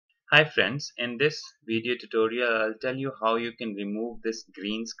Hi friends, in this video tutorial I'll tell you how you can remove this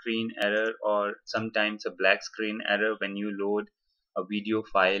green screen error or sometimes a black screen error when you load a video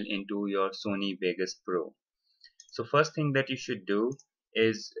file into your Sony Vegas Pro. So first thing that you should do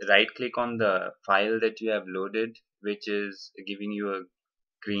is right click on the file that you have loaded, which is giving you a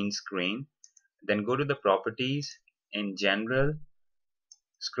green screen. Then go to the properties. In general,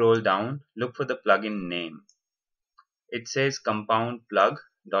 scroll down, look for the plugin name. It says compound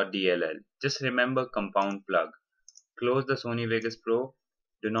plug.dll. Just remember compound plug. Close the Sony Vegas Pro.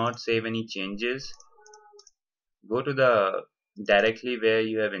 Do not save any changes. Go to the directly where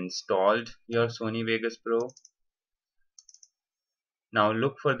you have installed your Sony Vegas Pro. Now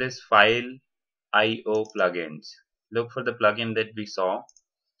look for this file IO plugins. Look for the plugin that we saw.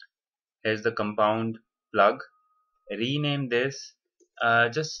 Here's the compound plug. Rename this.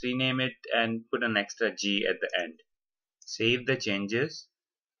 Just rename it and put an extra G at the end. Save the changes.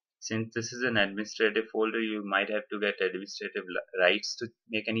 Since this is an administrative folder, you might have to get administrative rights to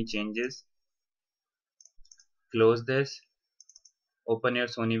make any changes. Close this. Open your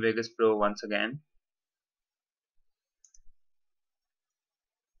Sony Vegas Pro once again.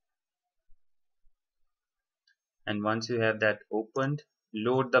 And once you have that opened,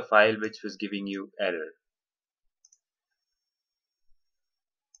 load the file which was giving you error.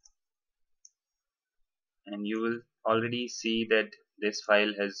 And you will already see that this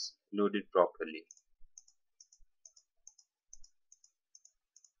file has loaded properly.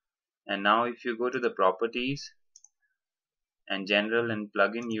 And now if you go to the properties and general and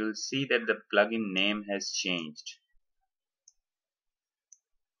plugin, you will see that the plugin name has changed.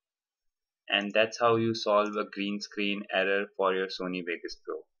 And that's how you solve a green screen error for your Sony Vegas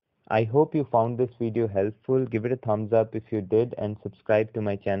Pro. I hope you found this video helpful. Give it a thumbs up if you did and subscribe to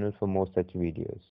my channel for more such videos.